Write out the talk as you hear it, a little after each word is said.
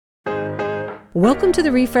Welcome to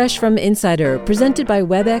the Refresh from Insider, presented by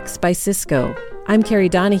WebEx by Cisco. I'm Carrie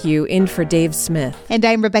Donahue, in for Dave Smith. And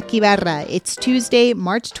I'm Rebecca Ibarra. It's Tuesday,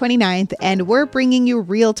 March 29th, and we're bringing you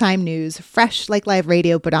real-time news, fresh like live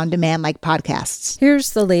radio, but on demand like podcasts.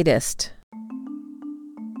 Here's the latest.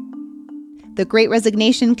 The Great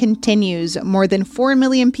Resignation continues. More than 4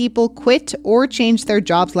 million people quit or changed their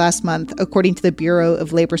jobs last month, according to the Bureau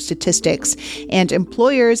of Labor Statistics. And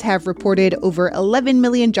employers have reported over 11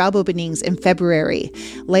 million job openings in February.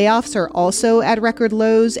 Layoffs are also at record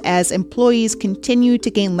lows as employees continue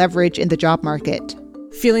to gain leverage in the job market.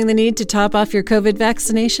 Feeling the need to top off your COVID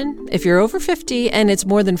vaccination? If you're over 50 and it's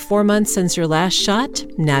more than 4 months since your last shot,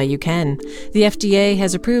 now you can. The FDA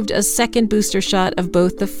has approved a second booster shot of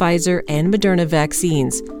both the Pfizer and Moderna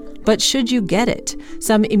vaccines. But should you get it?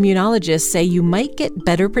 Some immunologists say you might get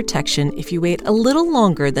better protection if you wait a little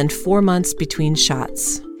longer than 4 months between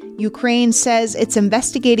shots. Ukraine says it's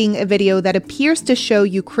investigating a video that appears to show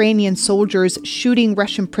Ukrainian soldiers shooting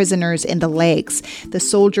Russian prisoners in the legs. The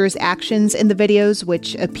soldiers' actions in the videos,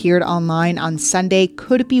 which appeared online on Sunday,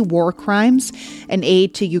 could be war crimes. An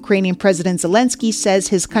aide to Ukrainian President Zelensky says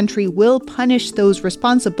his country will punish those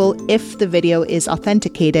responsible if the video is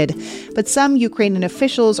authenticated. But some Ukrainian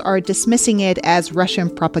officials are dismissing it as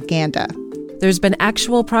Russian propaganda. There's been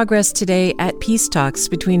actual progress today at peace talks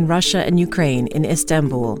between Russia and Ukraine in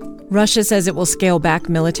Istanbul. Russia says it will scale back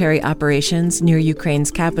military operations near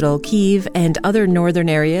Ukraine's capital, Kyiv, and other northern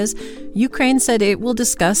areas. Ukraine said it will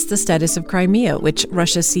discuss the status of Crimea, which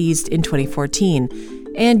Russia seized in 2014.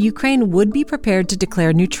 And Ukraine would be prepared to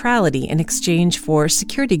declare neutrality in exchange for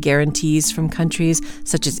security guarantees from countries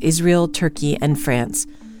such as Israel, Turkey, and France.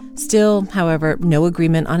 Still, however, no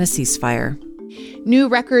agreement on a ceasefire. New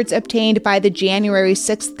records obtained by the January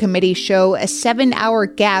 6th committee show a 7-hour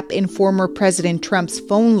gap in former President Trump's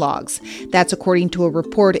phone logs. That's according to a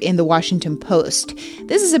report in the Washington Post.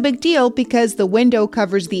 This is a big deal because the window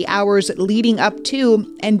covers the hours leading up to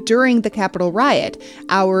and during the Capitol riot,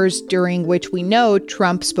 hours during which we know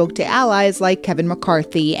Trump spoke to allies like Kevin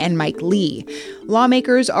McCarthy and Mike Lee.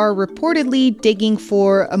 Lawmakers are reportedly digging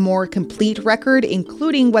for a more complete record,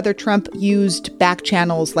 including whether Trump used back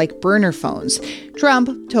channels like burner phones.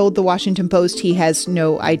 Trump told the Washington Post he has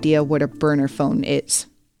no idea what a burner phone is.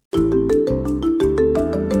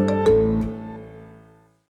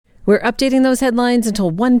 We're updating those headlines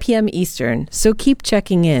until 1 p.m. Eastern, so keep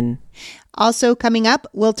checking in. Also coming up,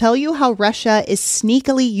 we'll tell you how Russia is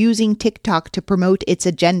sneakily using TikTok to promote its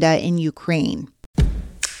agenda in Ukraine.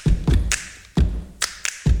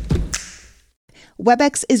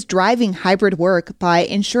 WebEx is driving hybrid work by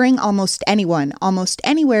ensuring almost anyone, almost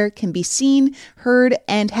anywhere can be seen, heard,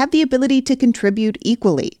 and have the ability to contribute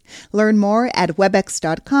equally. Learn more at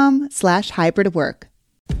webex.com/hybridwork.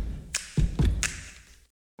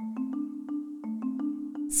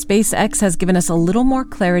 SpaceX has given us a little more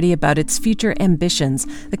clarity about its future ambitions.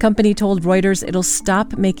 The company told Reuters it'll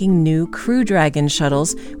stop making new Crew Dragon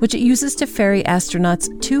shuttles, which it uses to ferry astronauts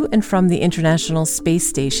to and from the International Space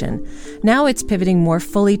Station. Now it's pivoting more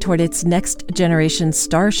fully toward its next-generation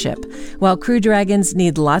Starship. While Crew Dragons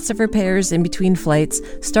need lots of repairs in between flights,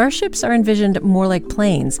 Starships are envisioned more like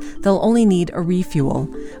planes. They'll only need a refuel.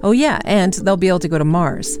 Oh yeah, and they'll be able to go to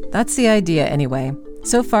Mars. That's the idea anyway.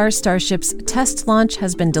 So far, Starship's test launch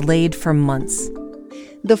has been delayed for months.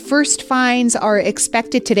 The first fines are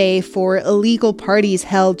expected today for illegal parties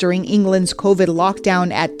held during England's COVID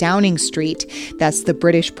lockdown at Downing Street. That's the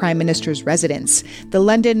British Prime Minister's residence. The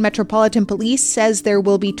London Metropolitan Police says there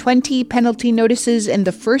will be 20 penalty notices in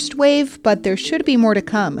the first wave, but there should be more to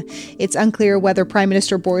come. It's unclear whether Prime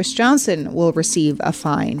Minister Boris Johnson will receive a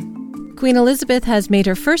fine. Queen Elizabeth has made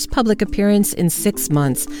her first public appearance in 6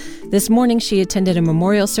 months. This morning, she attended a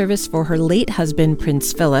memorial service for her late husband,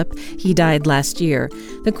 Prince Philip. He died last year.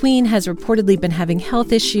 The Queen has reportedly been having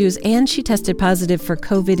health issues, and she tested positive for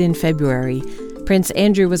COVID in February. Prince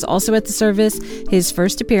Andrew was also at the service, his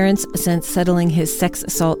first appearance since settling his sex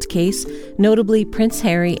assault case. Notably, Prince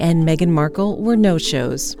Harry and Meghan Markle were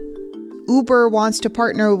no-shows. Uber wants to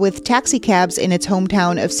partner with taxi cabs in its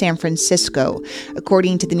hometown of San Francisco.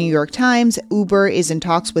 According to the New York Times, Uber is in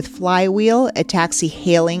talks with Flywheel, a taxi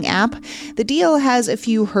hailing app. The deal has a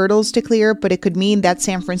few hurdles to clear, but it could mean that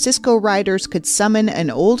San Francisco riders could summon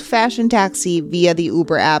an old-fashioned taxi via the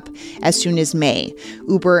Uber app as soon as May.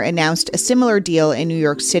 Uber announced a similar deal in New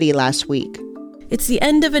York City last week. It's the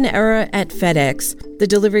end of an era at FedEx. The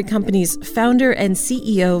delivery company's founder and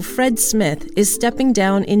CEO, Fred Smith, is stepping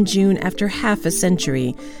down in June after half a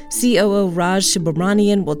century. COO Raj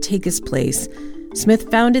Subramanian will take his place.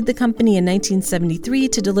 Smith founded the company in 1973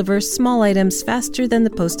 to deliver small items faster than the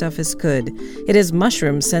post office could. It has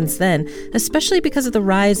mushroomed since then, especially because of the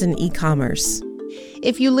rise in e-commerce.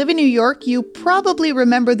 If you live in New York, you probably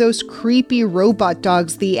remember those creepy robot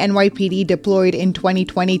dogs the NYPD deployed in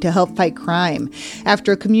 2020 to help fight crime.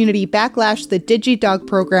 After a community backlash, the DigiDog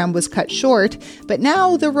program was cut short, but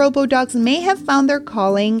now the robo-dogs may have found their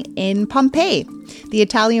calling in Pompeii. The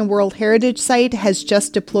Italian World Heritage Site has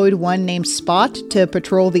just deployed one named Spot to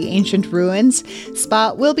patrol the ancient ruins.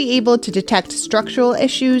 Spot will be able to detect structural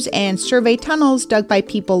issues and survey tunnels dug by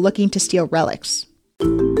people looking to steal relics.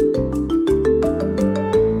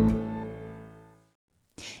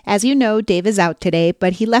 As you know, Dave is out today,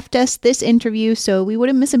 but he left us this interview so we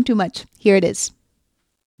wouldn't miss him too much. Here it is.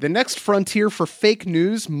 The next frontier for fake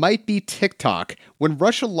news might be TikTok. When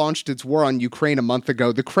Russia launched its war on Ukraine a month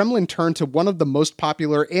ago, the Kremlin turned to one of the most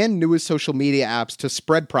popular and newest social media apps to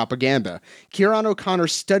spread propaganda. Kieran O'Connor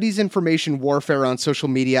studies information warfare on social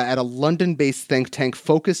media at a London-based think tank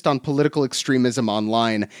focused on political extremism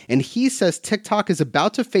online, and he says TikTok is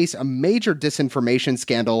about to face a major disinformation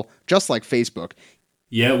scandal, just like Facebook.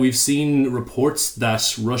 Yeah, we've seen reports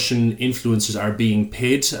that Russian influencers are being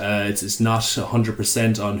paid. It's not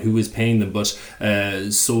 100% on who is paying them, but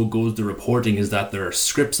so goes the reporting, is that there are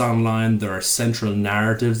scripts online, there are central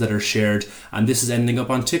narratives that are shared, and this is ending up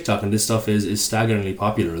on TikTok, and this stuff is staggeringly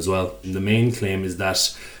popular as well. And the main claim is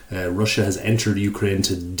that Russia has entered Ukraine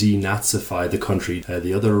to denazify the country.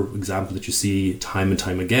 The other example that you see time and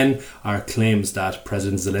time again are claims that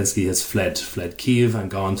President Zelensky has fled Kyiv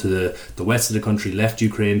and gone to the west of the country, left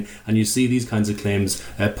Ukraine, and you see these kinds of claims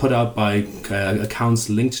put out by accounts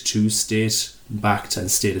linked to state-backed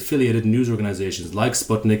and state-affiliated news organizations like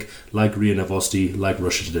Sputnik, like RIA Novosti, like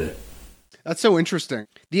Russia Today. That's so interesting.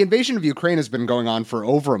 The invasion of Ukraine has been going on for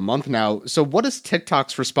over a month now, so what has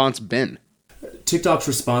TikTok's response been? TikTok's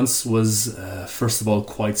response was, first of all,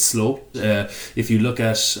 quite slow. If you look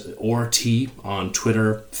at RT on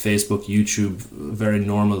Twitter, Facebook, YouTube, very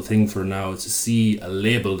normal thing for now is to see a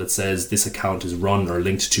label that says this account is run or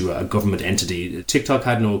linked to a government entity. TikTok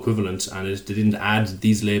had no equivalent, and they didn't add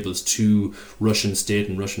these labels to Russian state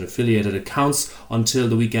and Russian affiliated accounts until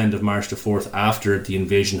the weekend of March the 4th, after the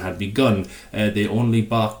invasion had begun. They only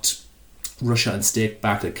blocked Russia and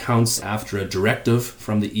state-backed accounts after a directive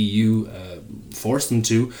from the EU forced them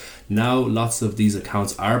to. Now lots of these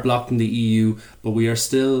accounts are blocked in the EU, but we are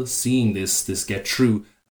still seeing this get through.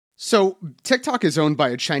 So TikTok is owned by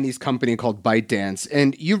a Chinese company called ByteDance,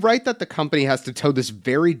 and you write that the company has to toe this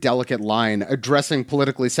very delicate line addressing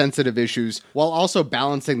politically sensitive issues while also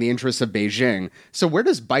balancing the interests of Beijing. So where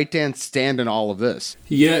does ByteDance stand in all of this?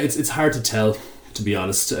 Yeah, it's hard to tell. To be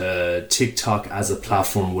honest, TikTok as a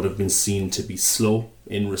platform would have been seen to be slow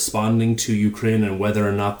in responding to Ukraine, and whether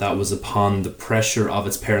or not that was upon the pressure of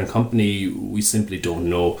its parent company, we simply don't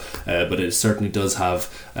know. But it certainly does have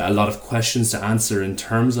a lot of questions to answer in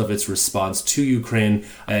terms of its response to Ukraine.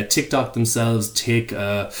 TikTok themselves take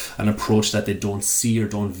an approach that they don't see or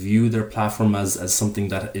don't view their platform as something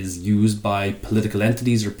that is used by political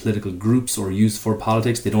entities or political groups or used for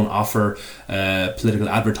politics. They don't offer political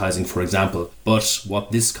advertising, for example. But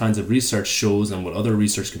what this kinds of research shows, and what other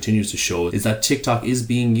research continues to show, is that TikTok is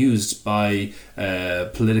being used by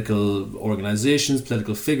political organizations,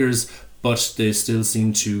 political figures, but they still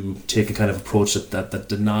seem to take a kind of approach that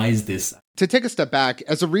denies this. To take a step back,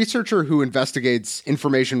 as a researcher who investigates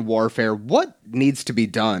information warfare, what needs to be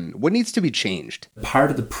done? What needs to be changed?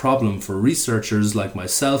 Part of the problem for researchers like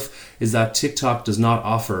myself is that TikTok does not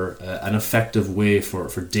offer an effective way for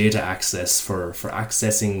data access, for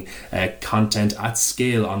accessing content at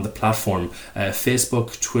scale on the platform.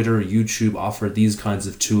 Facebook, Twitter, YouTube offer these kinds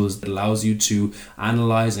of tools that allows you to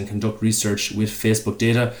analyze and conduct research with Facebook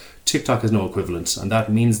data. TikTok has no equivalent, and that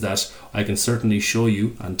means that I can certainly show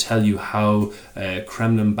you and tell you how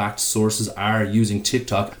Kremlin-backed sources are using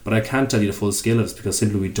TikTok, but I can't tell you the full scale of this because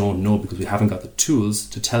simply we don't know, because we haven't got the tools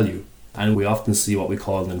to tell you. And we often see what we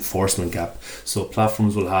call an enforcement gap. So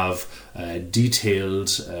platforms will have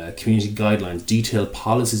detailed community guidelines, detailed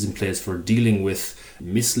policies in place for dealing with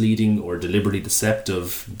misleading or deliberately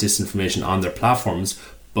deceptive disinformation on their platforms.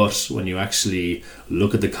 But when you actually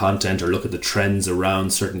look at the content or look at the trends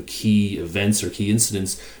around certain key events or key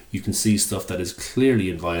incidents, you can see stuff that is clearly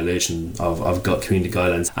in violation of community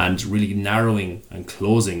guidelines. And really narrowing and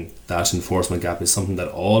closing that enforcement gap is something that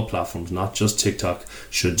all platforms, not just TikTok,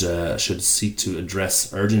 should seek to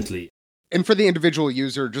address urgently. And for the individual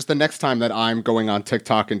user, just the next time that I'm going on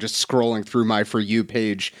TikTok and just scrolling through my For You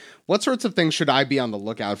page, what sorts of things should I be on the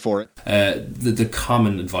lookout for? The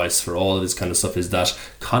common advice for all of this kind of stuff is that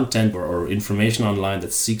content or information online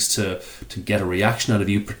that seeks to get a reaction out of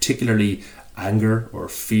you, particularly anger or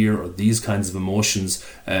fear or these kinds of emotions,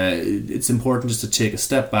 it's important just to take a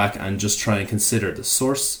step back and just try and consider the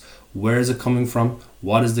source. Where is it coming from?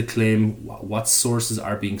 What is the claim? What sources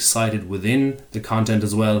are being cited within the content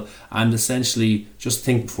as well? And essentially, just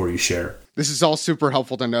think before you share. This is all super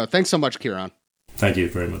helpful to know. Thanks so much, Kieran. Thank you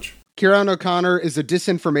very much. Kieran O'Connor is a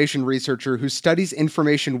disinformation researcher who studies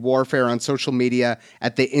information warfare on social media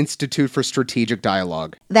at the Institute for Strategic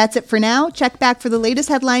Dialogue. That's it for now. Check back for the latest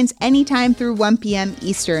headlines anytime through 1 p.m.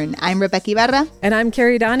 Eastern. I'm Rebecca Ibarra. And I'm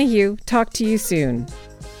Carrie Donahue. Talk to you soon.